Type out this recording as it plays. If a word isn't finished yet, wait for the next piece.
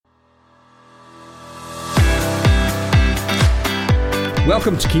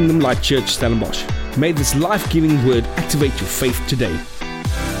Welcome to Kingdom Light Church Stellenbosch. May this life-giving word activate your faith today.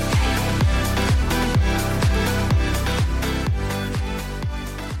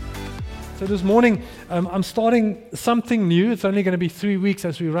 So this morning, I'm starting something new. It's only going to be 3 weeks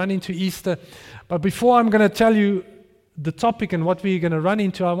as we run into Easter. But before I'm going to tell you the topic and what we're going to run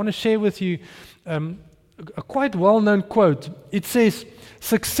into, I want to share with you a quite well-known quote. It says,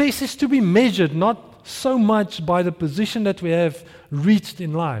 "Success is to be measured not so much by the position that we have reached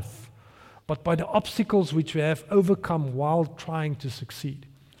in life, but by the obstacles which we have overcome while trying to succeed."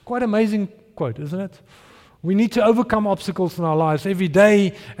 Quite amazing quote, isn't it? We need to overcome obstacles in our lives every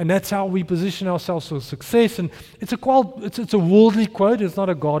day, and that's how we position ourselves for success. And it's a worldly quote, it's not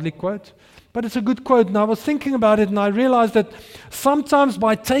a godly quote, but it's a good quote. And I was thinking about it, and I realized that sometimes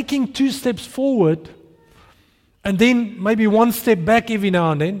by taking 2 steps forward, and then maybe 1 step back every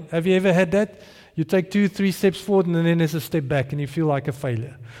now and then, have you ever had that? You take 2, 3 steps forward, and then there's a step back, and you feel like a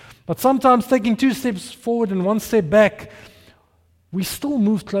failure. But sometimes taking 2 steps forward and 1 step back, we still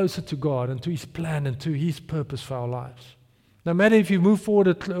move closer to God and to His plan and to His purpose for our lives. No matter if you move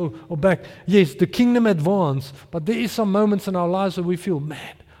forward or back, yes, the kingdom advances, but there is some moments in our lives where we feel,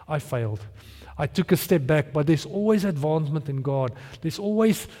 man, I failed. I took a step back, but there's always advancement in God. There's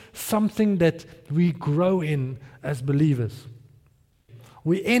always something that we grow in as believers.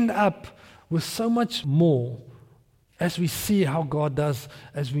 We end up with so much more as we see how God does,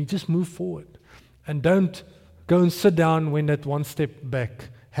 as we just move forward and don't go and sit down when that 1 step back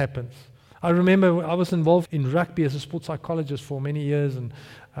happens. I remember I was involved in rugby as a sports psychologist for many years, and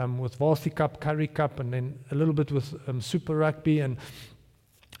with Varsity Cup, Curry Cup, and then a little bit with Super Rugby. And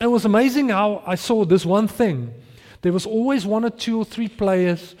it was amazing how I saw this one thing. There was always 1 or 2 or 3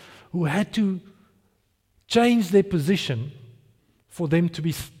 players who had to change their position for them to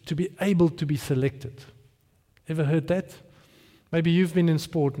be able to be selected. Ever heard that? Maybe you've been in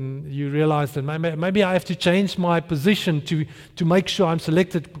sport and you realize that maybe I have to change my position to make sure I'm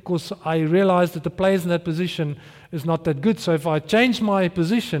selected, because I realize that the players in that position is not that good. So if I change my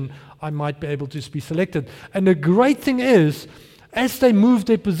position, I might be able to be selected. And the great thing is, as they moved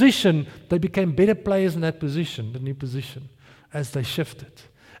their position, they became better players in that position, the new position, as they shifted.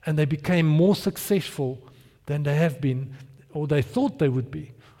 And they became more successful than they have been, or they thought they would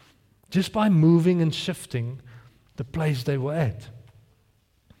be, just by moving and shifting the place they were at.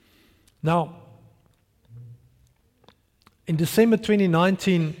 Now, in December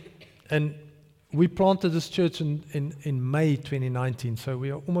 2019, and we planted this church in May 2019, so we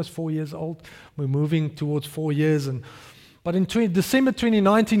are almost 4 years old. We're moving towards 4 years. But in December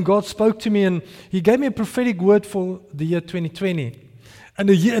 2019, God spoke to me, and He gave me a prophetic word for the year 2020. And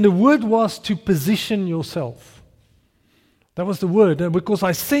the word was to position yourself. That was the word, because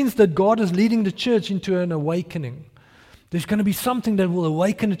I sensed that God is leading the church into an awakening. There's going to be something that will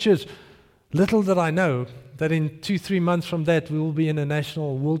awaken the church. Little did I know that in 2-3 months from that, we will be in a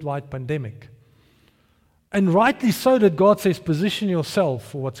national worldwide pandemic. And rightly so that God says, position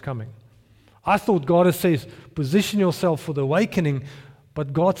yourself for what's coming. I thought God says, position yourself for the awakening,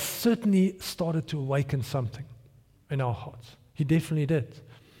 but God certainly started to awaken something in our hearts. He definitely did.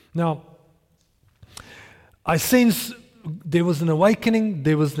 Now, I sense there was an awakening,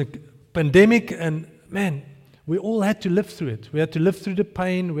 there was a pandemic, and man, we all had to live through it. We had to live through the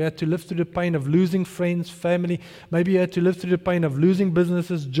pain. We had to live through the pain of losing friends, family. Maybe you had to live through the pain of losing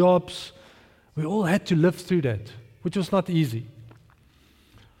businesses, jobs. We all had to live through that, which was not easy.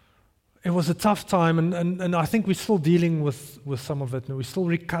 It was a tough time, and I think we're still dealing with some of it, and we're still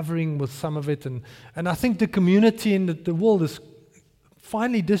recovering with some of it. And I think the community and the world is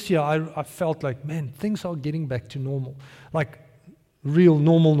finally this year, I felt like, man, things are getting back to normal, like real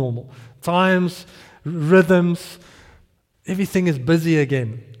normal. Times, rhythms, everything is busy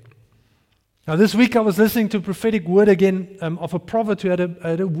again. Now this week I was listening to a prophetic word again of a prophet who had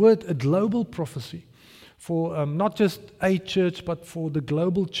a word, a global prophecy for not just a church, but for the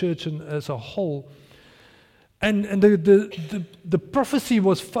global church as a whole. And the prophecy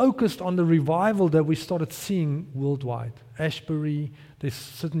was focused on the revival that we started seeing worldwide. Ashbury, there's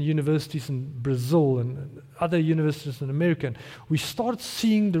certain universities in Brazil and other universities in America. And we started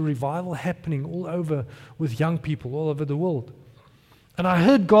seeing the revival happening all over with young people all over the world. And I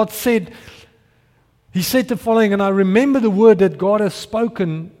heard God said, He said the following, and I remember the word that God has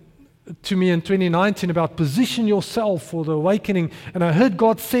spoken to me in 2019 about position yourself for the awakening. And I heard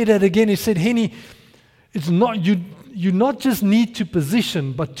God say that again. He said, Henny, it's not you not just need to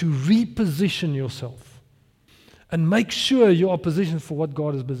position, but to reposition yourself and make sure you are positioned for what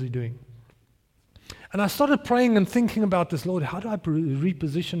God is busy doing. And I started praying and thinking about this, Lord, how do I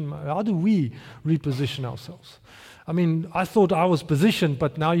how do we reposition ourselves? I mean, I thought I was positioned,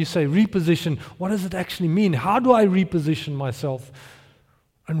 but now you say reposition. What does it actually mean? How do I reposition myself?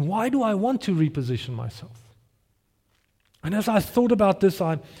 And why do I want to reposition myself? And as I thought about this,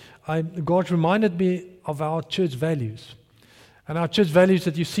 God reminded me of our church values. And our church values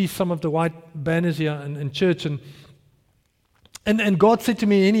that you see some of the white banners here in church. And God said to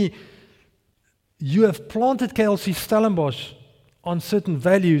me, you have planted KLC Stellenbosch on certain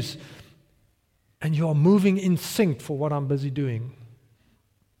values, and you are moving in sync for what I'm busy doing,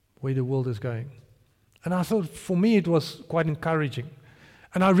 where the world is going. And I thought, for me, it was quite encouraging.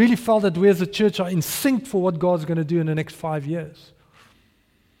 And I really felt that we as a church are in sync for what God's going to do in the next 5 years.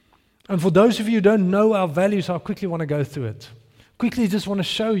 And for those of you who don't know our values, I quickly want to go through it. Quickly just want to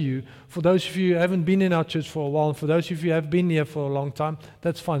show you, for those of you who haven't been in our church for a while, and for those of you who have been here for a long time,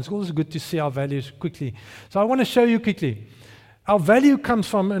 that's fine. It's always good to see our values quickly. So I want to show you quickly. Our value comes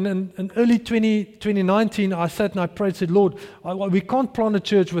from, in early 2019, I sat and I prayed, said, Lord, we can't plant a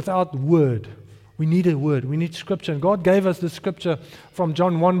church without word. We need a word. We need scripture. And God gave us the scripture from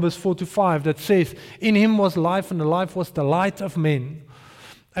John 1 verse 4 to 5 that says, in him was life, and the life was the light of men.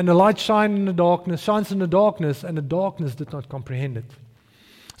 And the light shines in the darkness, and the darkness did not comprehend it.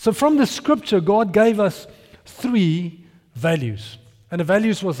 So from the scripture, God gave us 3 values. And the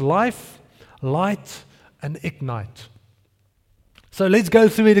values was life, light, and ignite. So let's go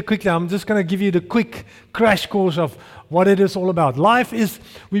through it quickly. I'm just going to give you the quick crash course of what it is all about. Life is,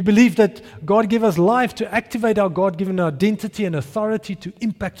 we believe that God gave us life to activate our God-given identity and authority to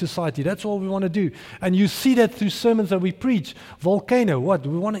impact society. That's all we want to do. And you see that through sermons that we preach. Volcano, what?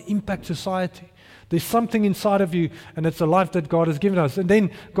 We want to impact society. There's something inside of you, and it's a life that God has given us. And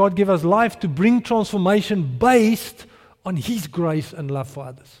then God gave us life to bring transformation based on His grace and love for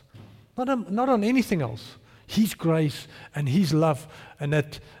others. Not on anything else. His grace and His love, and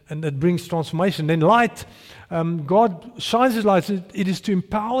that brings transformation. Then light, God shines His light. It is to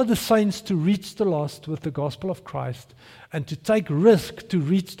empower the saints to reach the lost with the gospel of Christ and to take risk to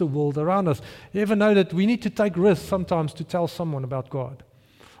reach the world around us. You ever know that we need to take risks sometimes to tell someone about God?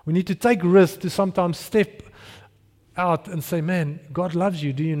 We need to take risks to sometimes step out and say, man, God loves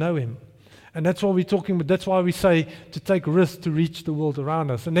you. Do you know Him? And that's what we're talking about. That's why we say to take risks to reach the world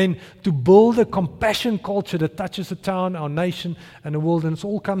around us. And then to build a compassion culture that touches the town, our nation, and the world. And it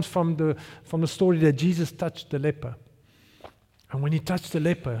all comes from the story that Jesus touched the leper. And when He touched the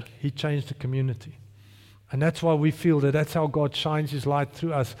leper, He changed the community. And that's why we feel that that's how God shines His light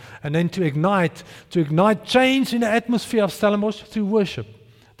through us. And then to ignite change in the atmosphere of Stellenbosch through worship.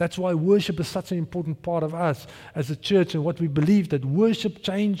 That's why worship is such an important part of us as a church, and what we believe, that worship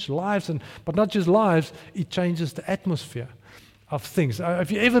changes lives, but not just lives, it changes the atmosphere of things. Have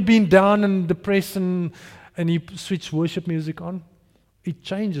you ever been down and depressed and you switch worship music on? It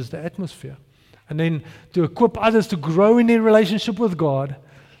changes the atmosphere. And then to equip others to grow in their relationship with God,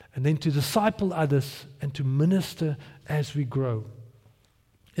 and then to disciple others and to minister as we grow.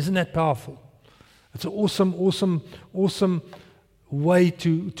 Isn't that powerful? It's an awesome way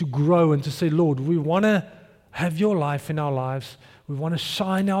to grow and to say, Lord, we want to have your life in our lives. We want to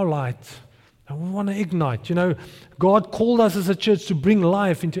shine our light, and we want to ignite. You know, God called us as a church to bring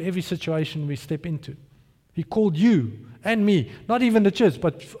life into every situation we step into. He called you and me, not even the church,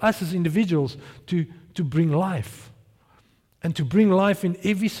 but us as individuals to bring life. And to bring life in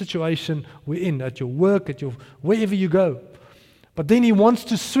every situation we're in, at your work, wherever you go. But then He wants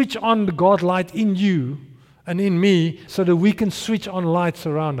to switch on the God light in you and in me, so that we can switch on lights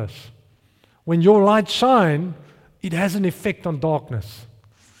around us. When your light shine, it has an effect on darkness.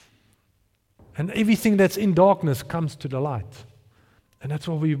 And everything that's in darkness comes to the light. And that's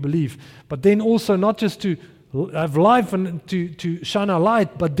what we believe. But then also not just to have life and to shine our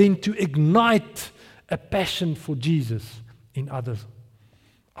light, but then to ignite a passion for Jesus in others.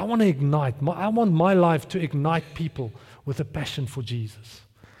 I want to ignite. I want my life to ignite people with a passion for Jesus.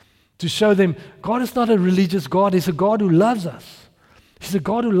 To show them, God is not a religious God. He's a God who loves us. He's a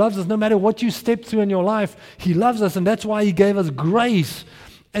God who loves us. No matter what you step through in your life, He loves us, and that's why He gave us grace.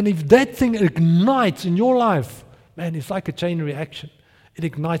 And if that thing ignites in your life, man, it's like a chain reaction. It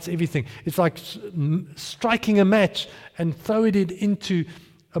ignites everything. It's like striking a match and throwing it into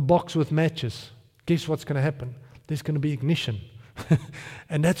a box with matches. Guess what's going to happen? There's going to be ignition.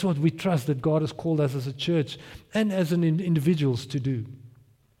 And that's what we trust that God has called us as a church and as individuals to do.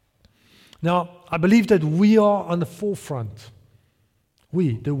 Now, I believe that we are on the forefront.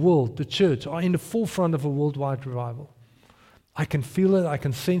 We, the world, the church, are in the forefront of a worldwide revival. I can feel it, I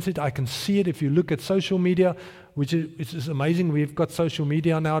can sense it, I can see it. If you look at social media, which is amazing, we've got social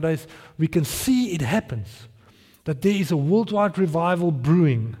media nowadays, we can see it happens. That there is a worldwide revival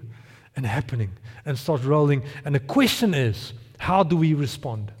brewing and happening and start rolling. And the question is, how do we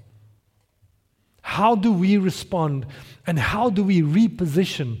respond? How do we respond and how do we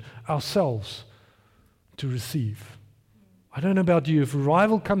reposition ourselves to receive? I don't know about you, if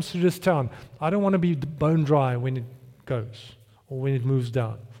revival comes to this town, I don't want to be bone dry when it goes or when it moves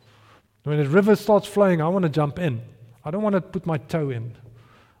down. When the river starts flowing, I want to jump in. I don't want to put my toe in.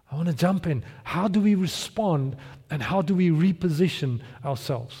 I want to jump in. How do we respond and how do we reposition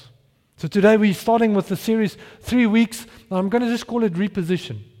ourselves? So today we're starting with the series 3 weeks. I'm going to just call it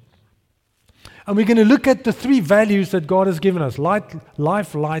Reposition. And we're going to look at the 3 values that God has given us: light,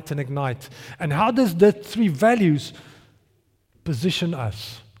 life, light, and ignite. And how does that 3 values position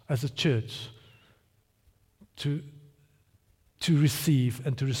us as a church to receive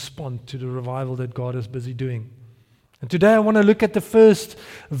and to respond to the revival that God is busy doing? And today I want to look at the first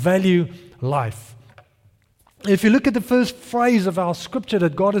value, life. If you look at the first phrase of our scripture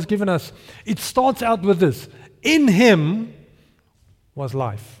that God has given us, it starts out with this: in Him was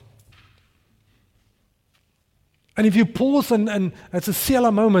life. And if you pause and it's a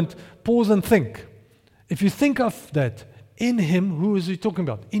Selah moment, pause and think. If you think of that, in Him, who is He talking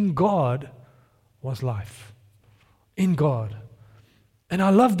about? In God was life. In God. And I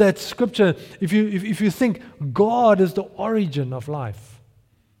love that scripture. If you think God is the origin of life.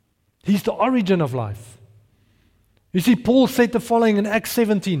 He's the origin of life. You see, Paul said the following in Acts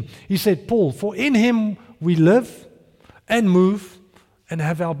 17. He said, Paul, for in Him we live and move and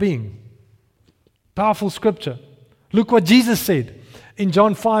have our being. Powerful scripture. Look what Jesus said. In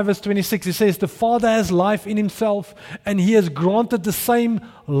John 5 verse 26, He says, the Father has life in Himself and He has granted the same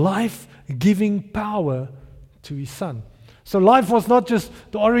life-giving power to His Son. So life was not just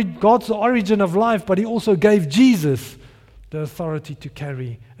God's the origin of life, but He also gave Jesus the authority to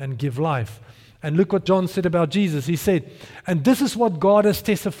carry and give life. And look what John said about Jesus. He said, and this is what God has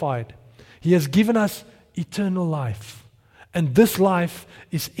testified. He has given us eternal life. And this life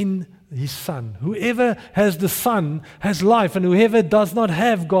is in His Son. Whoever has the Son has life, and whoever does not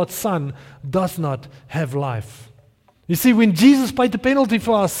have God's Son does not have life. You see, when Jesus paid the penalty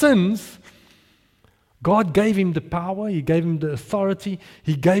for our sins, God gave Him the power, He gave Him the authority,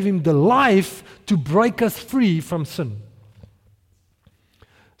 He gave Him the life to break us free from sin.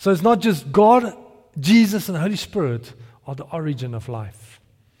 So it's not just God, Jesus, and Holy Spirit are the origin of life.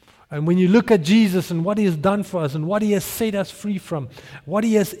 And when you look at Jesus and what He has done for us and what He has set us free from, what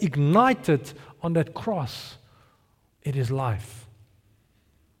He has ignited on that cross, it is life.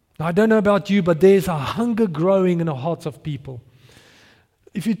 Now, I don't know about you, but there's a hunger growing in the hearts of people.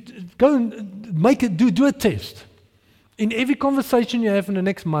 If you go and do a test. In every conversation you have in the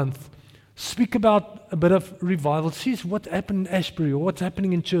next month, speak about a bit of revival. See what happened in Ashbury or what's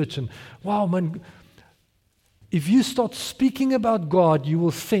happening in church. And wow, man, if you start speaking about God, you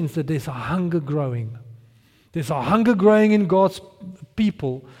will sense that there's a hunger growing. There's a hunger growing in God's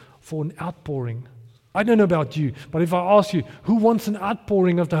people for an outpouring. I don't know about you, but if I ask you, who wants an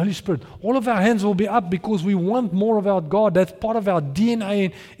outpouring of the Holy Spirit? All of our hands will be up because we want more about God. That's part of our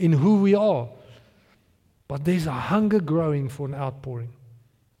DNA in who we are. But there's a hunger growing for an outpouring.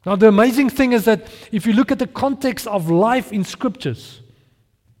 Now, the amazing thing is that if you look at the context of life in Scriptures,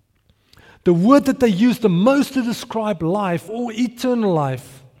 the word that they use the most to describe life or eternal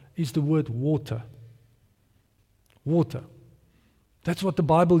life is the word water. Water. That's what the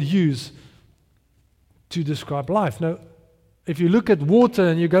Bible uses to describe life. Now, if you look at water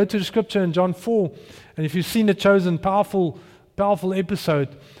and you go to the scripture in John 4, and if you've seen the Chosen, powerful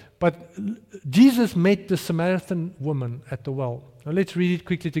episode, but Jesus met the Samaritan woman at the well. Now let's read it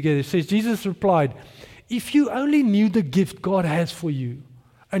quickly together. It says, Jesus replied, if you only knew the gift God has for you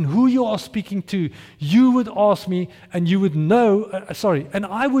and who you are speaking to, you would ask me and you would know, and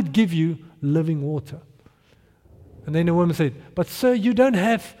I would give you living water. And then the woman said, but sir, you don't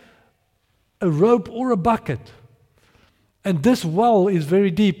have a rope or a bucket. And this well is very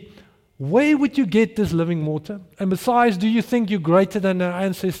deep. Where would you get this living water? And besides, do you think you're greater than our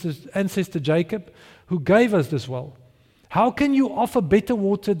ancestor Jacob, who gave us this well? How can you offer better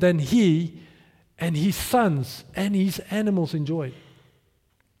water than he and his sons and his animals enjoy?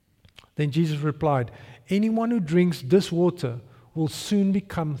 Then Jesus replied, anyone who drinks this water will soon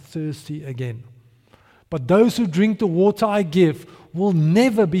become thirsty again. But those who drink the water I give will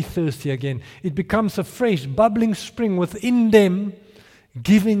never be thirsty again. It becomes a fresh, bubbling spring within them,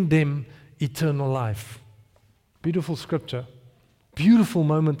 giving them eternal life. Beautiful scripture. Beautiful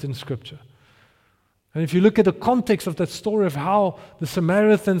moment in scripture. And if you look at the context of that story of how the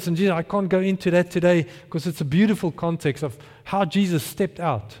Samaritans and Jesus, I can't go into that today because it's a beautiful context of how Jesus stepped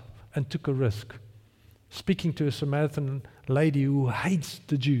out and took a risk, speaking to a Samaritan lady who hates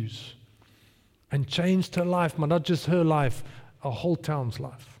the Jews and changed her life, but not just her life, a whole town's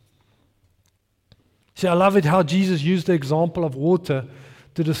life. See, I love it how Jesus used the example of water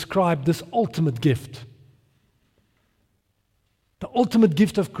to describe this ultimate gift. The ultimate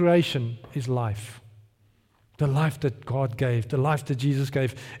gift of creation is life. The life that God gave, the life that Jesus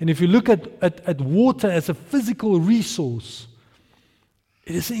gave. And if you look at water as a physical resource,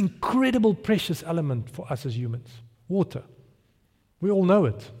 it is an incredible precious element for us as humans. Water. We all know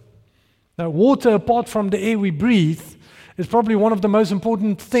it. Now, water, apart from the air we breathe, is probably one of the most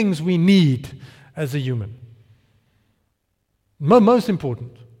important things we need as a human. Most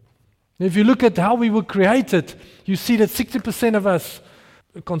important. If you look at how we were created, you see that 60% of us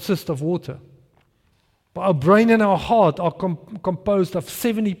consist of water. But our brain and our heart are composed of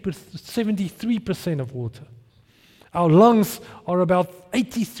 73% of water. Our lungs are about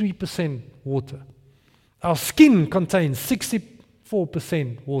 83% water. Our skin contains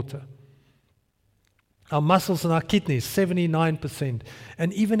 64% water. Our muscles and our kidneys, 79%.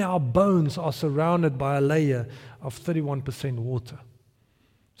 And even our bones are surrounded by a layer of 31% water.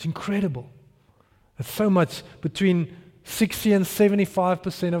 It's incredible. It's so much between 60 and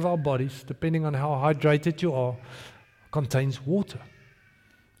 75% of our bodies, depending on how hydrated you are, contains water.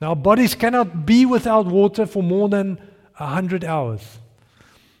 Now, our bodies cannot be without water for more than 100 hours.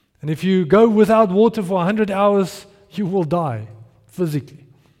 And if you go without water for 100 hours, you will die physically.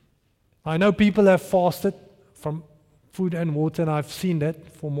 I know people have fasted from food and water, and I've seen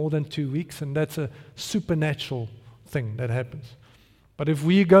that for more than 2 weeks, and that's a supernatural thing that happens. But if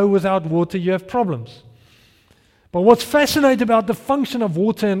we go without water, you have problems. But what's fascinating about the function of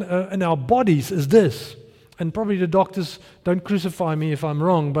water in our bodies is this, and probably the doctors don't crucify me if I'm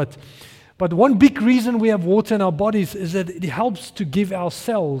wrong, but one big reason we have water in our bodies is that it helps to give our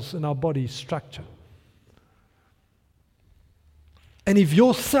cells in our bodies structure. And if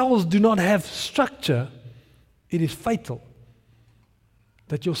your cells do not have structure, it is fatal.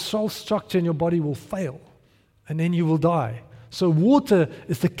 That your cell structure in your body will fail, and then you will die. So water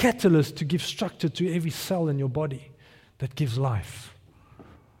is the catalyst to give structure to every cell in your body that gives life.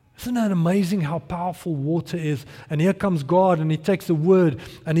 Isn't it amazing how powerful water is? And here comes God, and He takes the word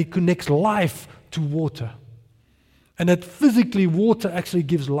and He connects life to water. And that physically water actually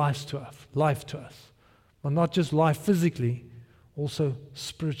gives life to us. But not just life physically, also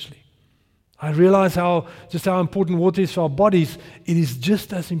spiritually. I realize how important water is for our bodies. It is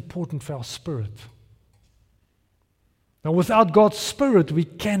just as important for our spirit. Now, without God's Spirit, we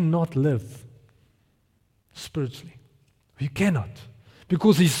cannot live spiritually. We cannot.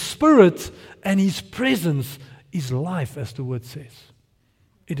 Because His Spirit and His presence is life, as the Word says.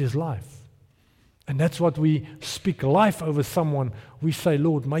 It is life. And that's what we speak life over someone. We say,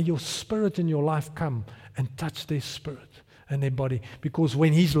 Lord, may your Spirit in your life come and touch their spirit and their body. Because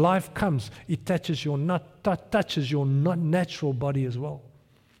when His life comes, it touches your natural body as well.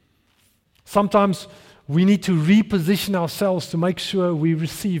 Sometimes we need to reposition ourselves to make sure we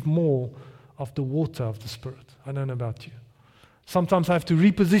receive more of the water of the Spirit. I don't know about you. Sometimes I have to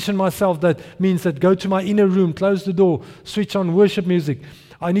reposition myself. That means that go to my inner room, close the door, switch on worship music.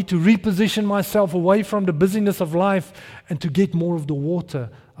 I need to reposition myself away from the busyness of life and to get more of the water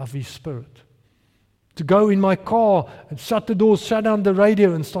of His Spirit. To go in my car and shut the doors, shut down the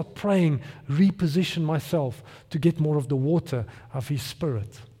radio and start praying, reposition myself to get more of the water of His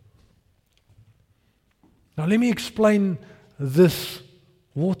Spirit. Now let me explain this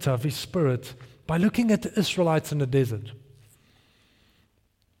water of His Spirit by looking at the Israelites in the desert.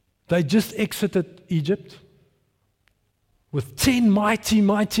 They just exited Egypt with 10 mighty,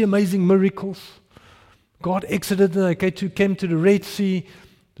 amazing miracles. God exited them. They came to the Red Sea.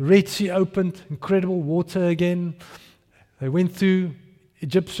 The Red Sea opened, incredible water again. They went through.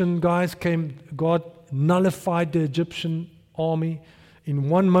 Egyptian guys came. God nullified the Egyptian army. In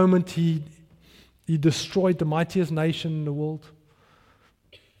one moment, He destroyed the mightiest nation in the world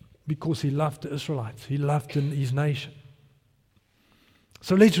because He loved the Israelites. He loved His nation.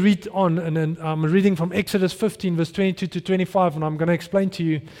 So let's read on, and then I'm reading from Exodus 15, verse 22 to 25, and I'm going to explain to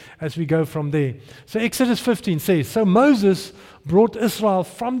you as we go from there. So Exodus 15 says, So Moses brought Israel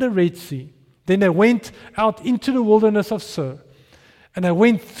from the Red Sea. Then they went out into the wilderness of Sur. And they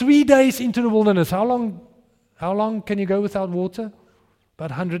went 3 days into the wilderness. How long can you go without water? About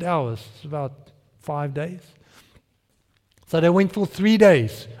 100 hours. It's about 5 days. So they went for 3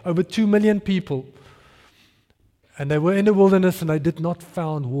 days, over 2 million people. And they were in the wilderness and they did not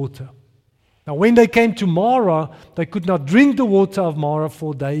find water. Now when they came to Marah, they could not drink the water of Marah,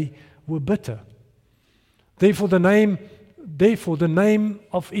 for they were bitter. Therefore the name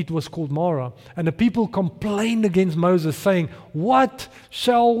of it was called Marah. And the people complained against Moses, saying, "What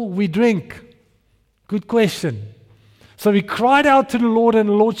shall we drink?" Good question. So he cried out to the Lord, and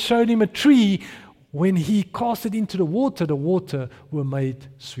the Lord showed him a tree. When he cast it into the water were made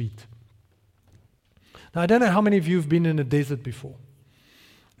sweet. Now I don't know how many of you have been in a desert before.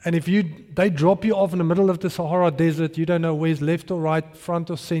 And if they drop you off in the middle of the Sahara Desert, you don't know where's left or right, front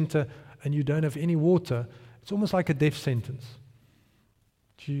or center, and you don't have any water, it's almost like a death sentence.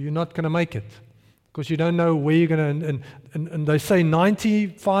 You're not going to make it because you don't know where you're going to. And they say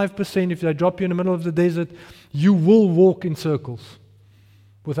 95%, if they drop you in the middle of the desert, you will walk in circles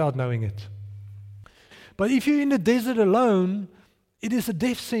without knowing it. But if you're in the desert alone, it is a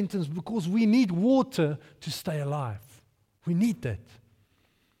death sentence because we need water to stay alive. We need that.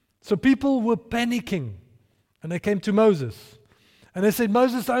 So people were panicking, and they came to Moses. And they said,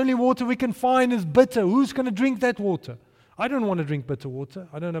 "Moses, the only water we can find is bitter. Who's going to drink that water?" I don't want to drink bitter water.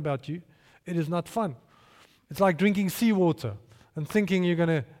 I don't know about you. It is not fun. It's like drinking seawater and thinking you're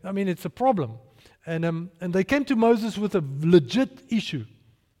going to, it's a problem. And they came to Moses with a legit issue.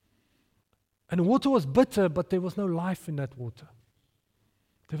 And the water was bitter, but there was no life in that water.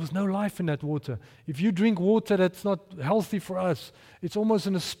 There was no life in that water. If you drink water that's not healthy for us, it's almost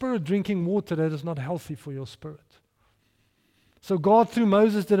in a spirit drinking water that is not healthy for your spirit. So God, through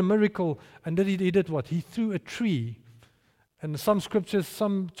Moses, did a miracle, and he did what? He threw a tree. And some scriptures,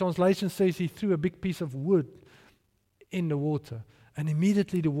 some translations says he threw a big piece of wood in the water, and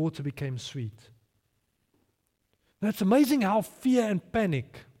immediately the water became sweet. Now it's amazing how fear and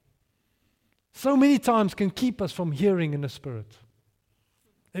panic so many times can keep us from hearing in the spirit.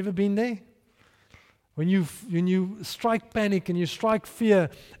 Ever been there? When you strike panic and you strike fear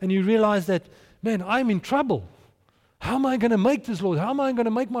and you realize that, man, I'm in trouble. How am I going to make this, Lord? How am I going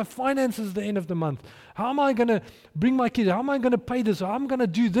to make my finances at the end of the month? How am I going to bring my kids? How am I going to pay this? How am I going to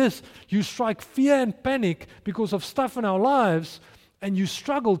do this? You strike fear and panic because of stuff in our lives, and you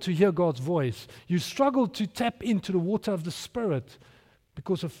struggle to hear God's voice. You struggle to tap into the water of the Spirit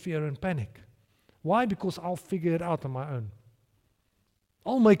because of fear and panic. Why? Because I'll figure it out on my own.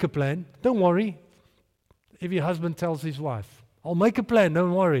 I'll make a plan. Don't worry. Every husband tells his wife, "I'll make a plan.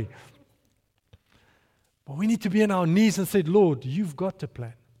 Don't worry." But we need to be on our knees and say, "Lord, you've got a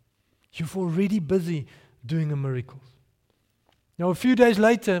plan. You've already busy doing a miracle." Now, a few days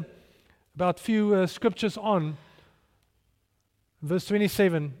later, about a few scriptures on, verse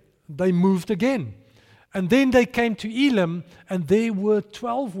 27, they moved again. And then they came to Elim, and there were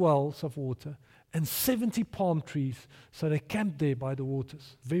 12 wells of water and 70 palm trees. So they camped there by the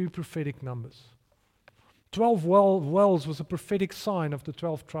waters. Very prophetic numbers. 12 wells was a prophetic sign of the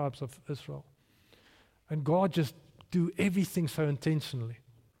 12 tribes of Israel. And God just do everything so intentionally.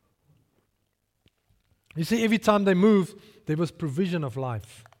 You see, every time they moved, there was provision of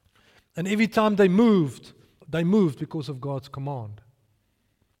life. And every time they moved because of God's command.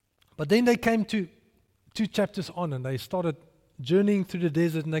 But then they came to 2 chapters on, and they started journeying through the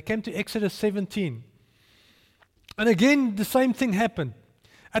desert, and they came to Exodus 17. And again, the same thing happened.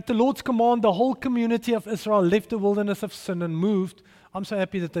 At the Lord's command, the whole community of Israel left the wilderness of sin and moved. I'm so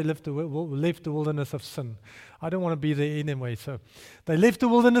happy that they left the wilderness of sin. I don't want to be there anyway. So they left the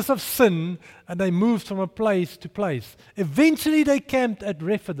wilderness of sin, and they moved from a place to place. Eventually they camped at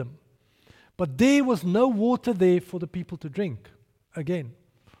Rephidim. But there was no water there for the people to drink again.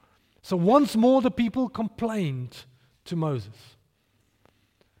 So once more the people complained to Moses.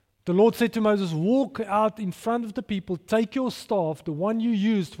 The Lord said to Moses, "Walk out in front of the people, take your staff, the one you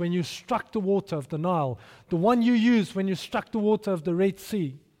used when you struck the water of the Nile, the one you used when you struck the water of the Red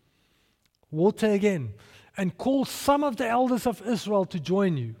Sea, water again, and call some of the elders of Israel to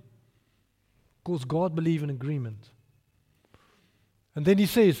join you." Because God believed in agreement. And then he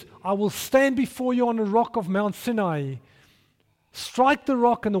says, "I will stand before you on the rock of Mount Sinai. Strike the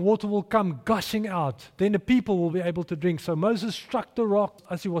rock and the water will come gushing out. Then the people will be able to drink." So Moses struck the rock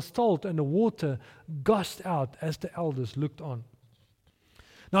as he was told, and the water gushed out as the elders looked on.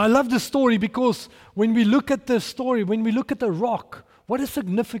 Now I love this story because when we look at the story, when we look at the rock, what is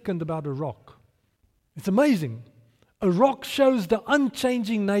significant about a rock? It's amazing. A rock shows the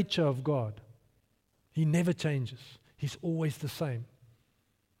unchanging nature of God. He never changes. He's always the same.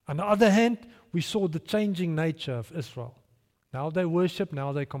 On the other hand, we saw the changing nature of Israel. Now they worship,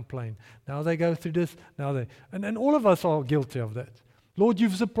 now they complain. Now they go through this, and all of us are guilty of that. "Lord,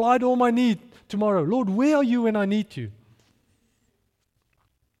 you've supplied all my need tomorrow. Lord, where are you when I need you?"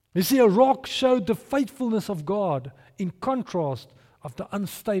 You see, a rock showed the faithfulness of God in contrast of the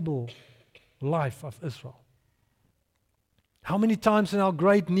unstable life of Israel. How many times in our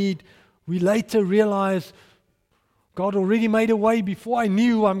great need we later realize God already made a way before I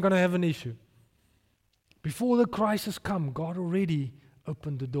knew I'm going to have an issue. Before the crisis come, God already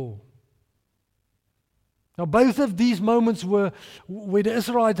opened the door. Now both of these moments were where the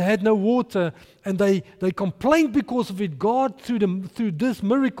Israelites had no water and they complained because of it. God through this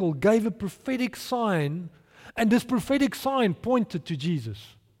miracle gave a prophetic sign, and this prophetic sign pointed to Jesus.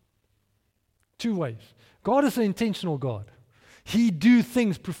 Two ways. God is an intentional God. He do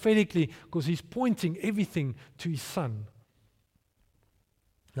things prophetically because He's pointing everything to His Son.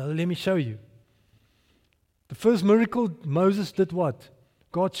 Now let me show you. The first miracle, Moses did what?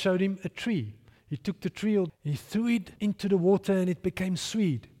 God showed him a tree. He took the tree, he threw it into the water and it became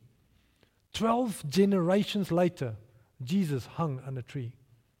sweet. 12 generations later, Jesus hung on a tree.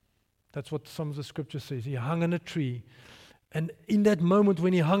 That's what some of the scripture says. He hung on a tree. And in that moment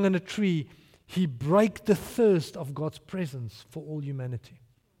when he hung on a tree, he broke the thirst of God's presence for all humanity.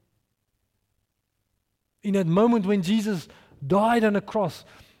 In that moment when Jesus died on a cross,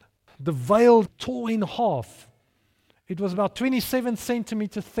 the veil tore in half. It was about 27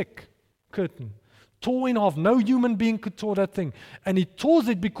 centimeters thick curtain. Tore in half. No human being could tear that thing. And He tore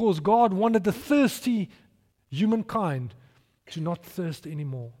it because God wanted the thirsty humankind to not thirst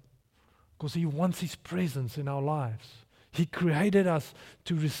anymore. Because He wants His presence in our lives. He created us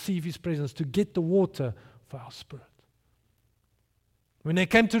to receive His presence, to get the water for our spirit. When they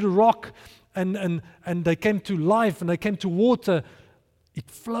came to the rock and they came to life and they came to water,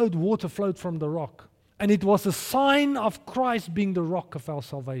 water flowed from the rock. And it was a sign of Christ being the rock of our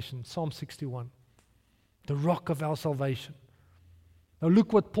salvation. Psalm 61. The rock of our salvation. Now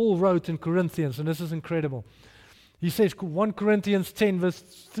look what Paul wrote in Corinthians, and this is incredible. He says, 1 Corinthians 10 verse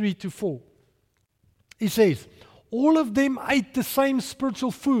 3 to 4. He says, all of them ate the same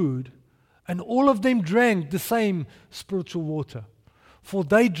spiritual food, and all of them drank the same spiritual water. For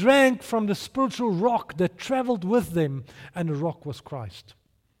they drank from the spiritual rock that traveled with them, and the rock was Christ.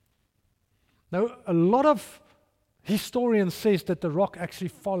 Now, a lot of historians says that the rock actually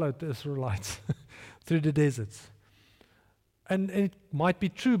followed the Israelites through the deserts. And it might be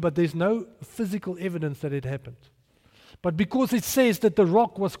true, but there's no physical evidence that it happened. But because it says that the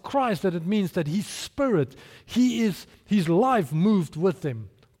rock was Christ, that it means that His Spirit, His life moved with them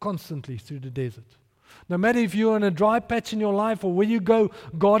constantly through the desert. No matter if you're in a dry patch in your life or where you go,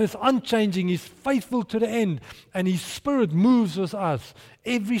 God is unchanging. He's faithful to the end. And His Spirit moves with us.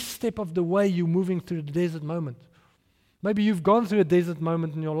 Every step of the way you're moving through the desert moment. Maybe you've gone through a desert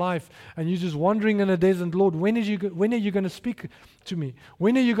moment in your life and you're just wandering in a desert. Lord, when are you going to speak to me?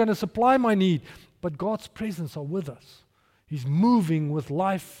 When are you going to supply my need? But God's presence are with us. He's moving with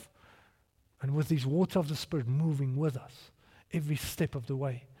life and with His water of the Spirit moving with us every step of the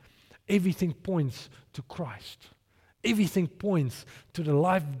way. Everything points to Christ. Everything points to the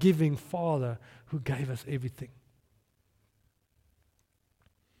life-giving Father who gave us everything.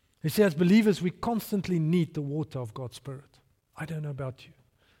 You see, as believers, we constantly need the water of God's Spirit. I don't know about you.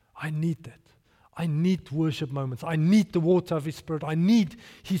 I need that. I need worship moments. I need the water of His Spirit. I need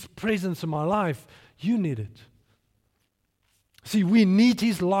His presence in my life. You need it. See, we need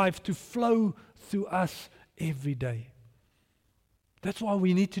His life to flow through us every day. That's why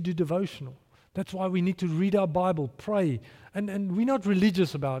we need to do devotional. That's why we need to read our Bible, pray. And we're not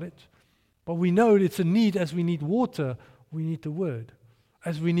religious about it. But we know it's a need. As we need water, we need the Word.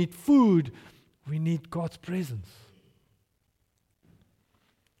 As we need food, we need God's presence.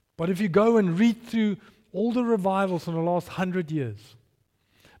 But if you go and read through all the revivals in the last 100 years,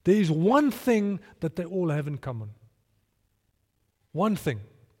 there is one thing that they all have in common. One thing.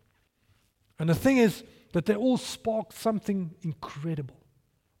 And the thing is that they all sparked something incredible.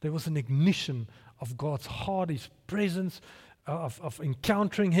 There was an ignition of God's heart, His presence, of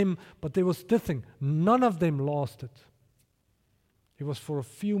encountering Him. But there was this thing. None of them lasted. It was for a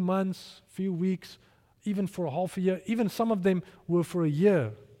few months, few weeks, even for a half a year. Even some of them were for a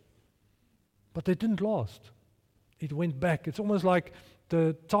year. But they didn't last. It went back. It's almost like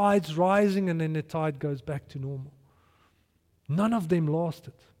the tide's rising and then the tide goes back to normal. None of them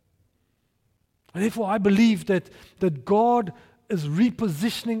lasted. And therefore, I believe that God is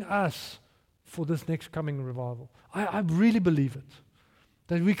repositioning us for this next coming revival. I really believe it.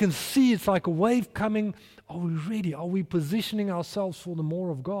 That we can see it's like a wave coming. Are we ready? Are we positioning ourselves for the more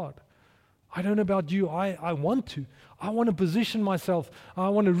of God? I don't know about you. I want to. I want to position myself. I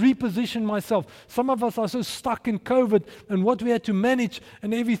want to reposition myself. Some of us are so stuck in COVID and what we had to manage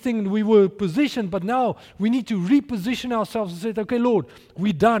and everything. We were positioned, but now we need to reposition ourselves and say, okay, Lord,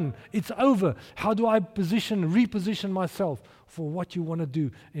 we're done. It's over. How do I reposition myself for what you want to do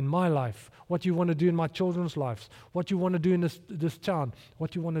in my life, what you want to do in my children's lives, what you want to do in this town,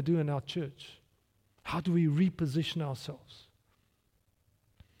 what you want to do in our church. How do we reposition ourselves?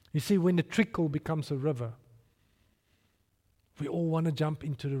 You see, when the trickle becomes a river, we all want to jump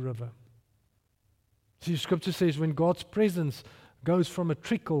into the river. See, Scripture says when God's presence goes from a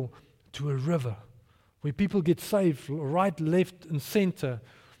trickle to a river, where people get saved right, left, and center,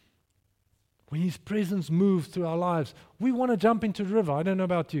 when His presence moves through our lives, we want to jump into the river. I don't know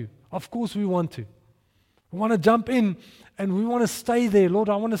about you. Of course we want to. We want to jump in and we want to stay there. Lord,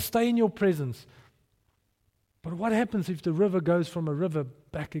 I want to stay in your presence. But what happens if the river goes from a river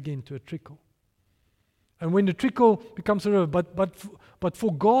back again to a trickle? And when the trickle becomes a river, but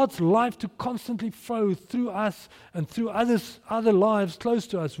for God's life to constantly flow through us and through other lives close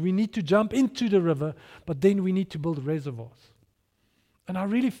to us, we need to jump into the river, but then we need to build reservoirs. And I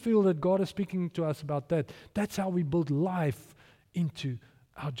really feel that God is speaking to us about that. That's how we build life into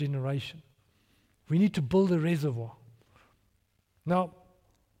our generation. We need to build a reservoir. Now,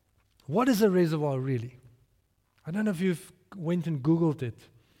 what is a reservoir really? I don't know if you've went and Googled it.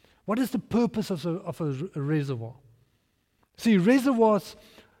 What is the purpose of a reservoir? See, reservoirs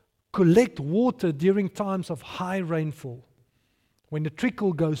collect water during times of high rainfall. When the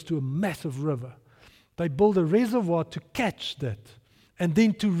trickle goes to a massive river, they build a reservoir to catch that and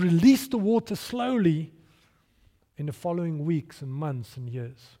then to release the water slowly in the following weeks and months and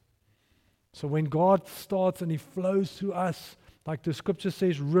years. So when God starts and He flows through us, like the Scripture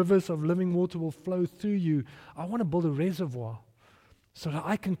says, rivers of living water will flow through you. I want to build a reservoir so that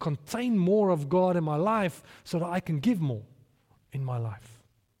I can contain more of God in my life, so that I can give more in my life.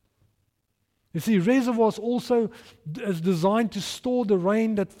 You see, reservoirs also is designed to store the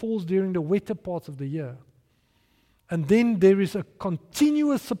rain that falls during the wetter parts of the year. And then there is a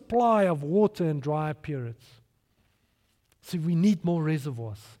continuous supply of water in drier periods. See, we need more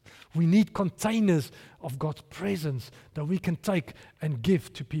reservoirs. We need containers of God's presence that we can take and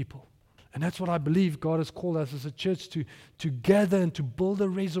give to people. And that's what I believe God has called us as a church to gather and to build a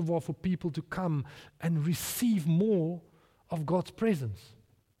reservoir for people to come and receive more of God's presence.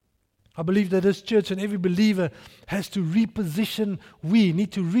 I believe that this church and every believer has to reposition. We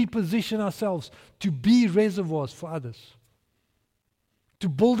need to reposition ourselves to be reservoirs for others. To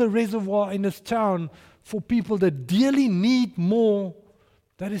build a reservoir in this town for people that dearly need more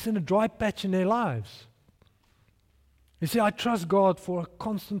that is in a dry patch in their lives. You see, I trust God for a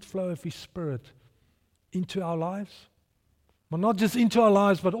constant flow of His Spirit into our lives. But not just into our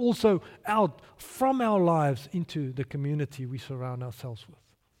lives, but also out from our lives into the community we surround ourselves with.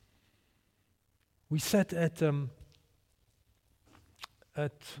 We sat at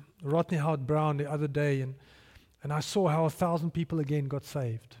Rodney Howard Brown the other day, and I saw how 1,000 people again got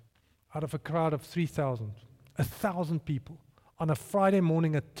saved out of a crowd of 3,000. 1,000 people on a Friday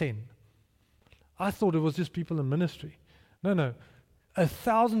morning at 10. I thought it was just people in ministry. No.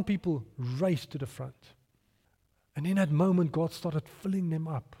 1,000 people raced to the front. And in that moment, God started filling them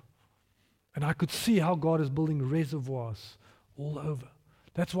up. And I could see how God is building reservoirs all over.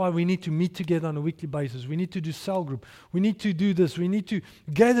 That's why we need to meet together on a weekly basis. We need to do cell group. We need to do this. We need to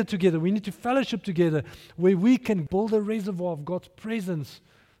gather together. We need to fellowship together where we can build a reservoir of God's presence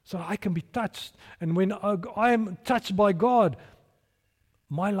so I can be touched. And when I am touched by God,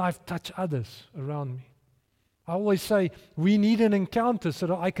 my life touches others around me. I always say we need an encounter so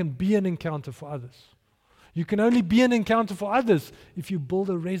that I can be an encounter for others. You can only be an encounter for others if you build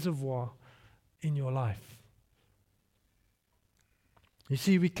a reservoir in your life. You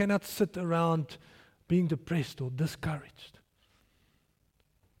see, we cannot sit around being depressed or discouraged.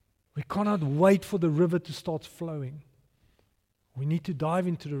 We cannot wait for the river to start flowing. We need to dive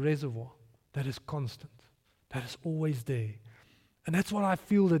into the reservoir that is constant, that is always there. And that's what I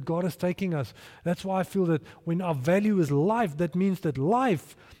feel that God is taking us. That's why I feel that when our value is life, that means that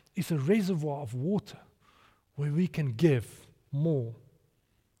life is a reservoir of water where we can give more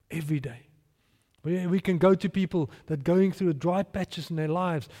every day. We can go to people that are going through dry patches in their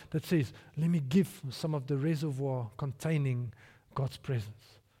lives that says, let me give some of the reservoir containing God's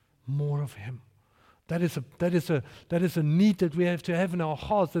presence. More of Him. That is a need that we have to have in our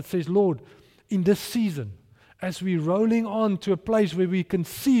hearts that says, Lord, in this season, as we're rolling on to a place where we can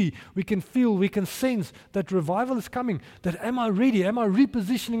see, we can feel, we can sense that revival is coming, that am I ready? Am I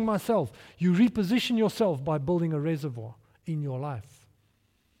repositioning myself? You reposition yourself by building a reservoir in your life.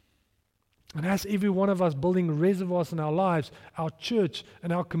 And as every one of us building reservoirs in our lives, our church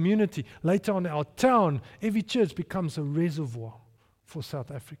and our community, later on our town, every church becomes a reservoir for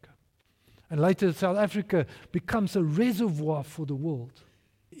South Africa. And later South Africa becomes a reservoir for the world.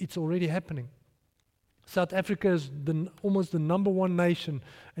 It's already happening. South Africa is almost the number one nation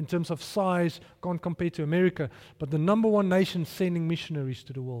in terms of size, can't compare to America, but the number one nation sending missionaries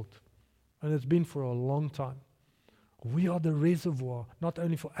to the world. And it's been for a long time. We are the reservoir, not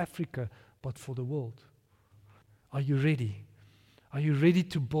only for Africa, but for the world. Are you ready? Are you ready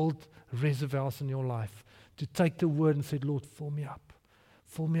to build reservoirs in your life? To take the word and say, Lord, fill me up.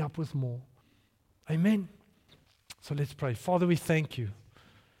 Fill me up with more. Amen. So let's pray. Father, we thank you.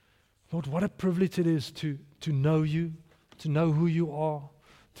 Lord, what a privilege it is to know you, to know who you are,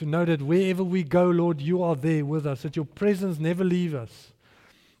 to know that wherever we go, Lord, you are there with us, that your presence never leaves us,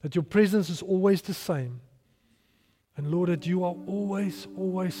 that your presence is always the same. And Lord, that you are always,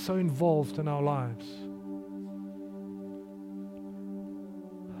 always so involved in our lives.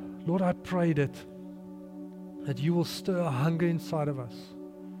 Lord, I pray that you will stir a hunger inside of us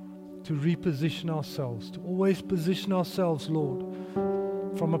to reposition ourselves, to always position ourselves, Lord,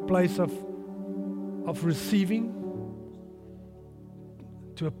 from a place of receiving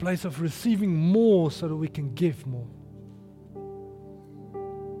to a place of receiving more so that we can give more.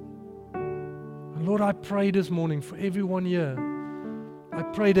 And Lord, I pray this morning for everyone here. I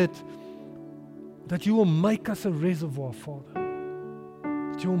pray that you will make us a reservoir, Father.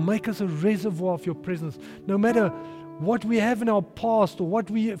 That you will make us a reservoir of your presence. No matter what we have in our past or what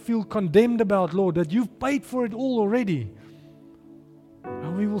we feel condemned about, Lord, that you've paid for it all already.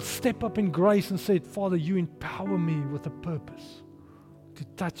 And we will step up in grace and say, Father, you empower me with a purpose to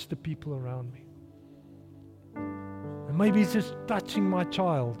touch the people around me. And maybe it's just touching my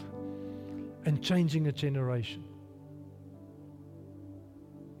child and changing a generation.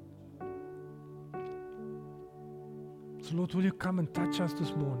 So Lord, will you come and touch us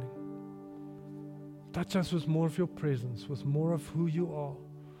this morning? Touch us with more of your presence, with more of who you are.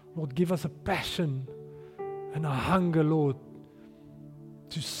 Lord, give us a passion and a hunger, Lord,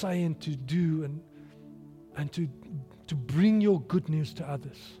 to say and to do and to bring your good news to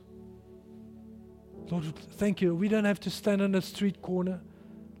others. Lord, thank you. We don't have to stand on a street corner,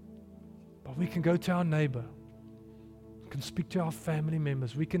 but we can go to our neighbor. We can speak to our family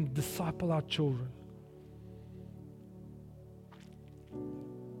members. We can disciple our children.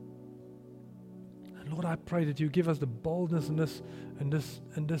 And Lord, I pray that you give us the boldness in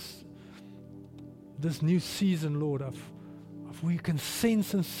this new season, Lord, of we can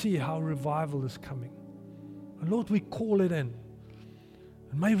sense and see how revival is coming. And Lord, we call it in.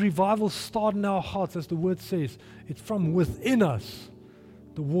 And may revival start in our hearts, as the word says. It's from within us,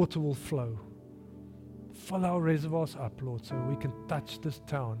 the water will flow. Fill our reservoirs up, Lord, so we can touch this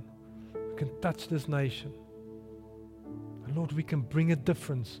town. We can touch this nation. And Lord, we can bring a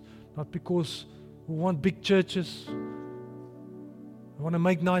difference, not because we want big churches, we want to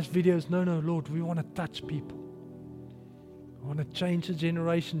make nice videos. No, Lord, we want to touch people. I want to change a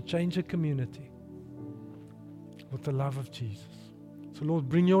generation, change a community with the love of Jesus. So Lord,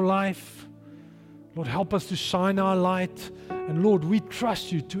 bring your life. Lord, help us to shine our light. And Lord, we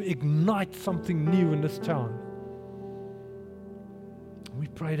trust you to ignite something new in this town. We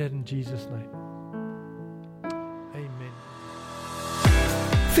pray that in Jesus' name. Amen.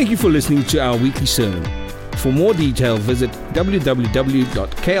 Thank you for listening to our weekly sermon. For more detail, visit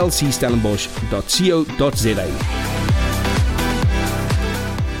www.klcstellenbosch.co.za.